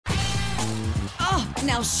Oh,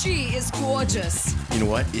 now she is gorgeous. You know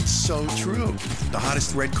what? It's so true. The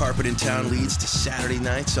hottest red carpet in town leads to Saturday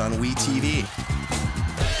nights on WEtv.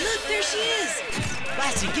 Look, there she is.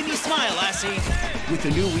 Lassie, give me a smile, Lassie. With the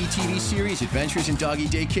new WEtv series, Adventures in Doggie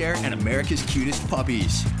Daycare and America's Cutest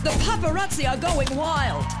Puppies. The paparazzi are going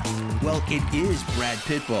wild. Well, it is Brad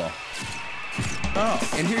Pitbull.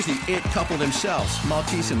 Oh, and here's the it couple themselves,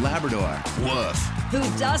 Maltese and Labrador. Woof. Who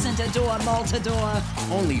doesn't adore Maltador?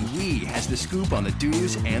 Only we has the scoop on the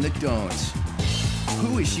do's and the don'ts.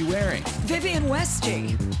 Who is she wearing? Vivienne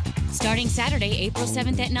Westby. Starting Saturday, April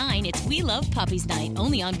 7th at 9, it's We Love Puppies Night,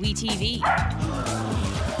 only on WEtv.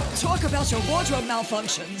 Talk about your wardrobe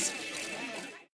malfunctions.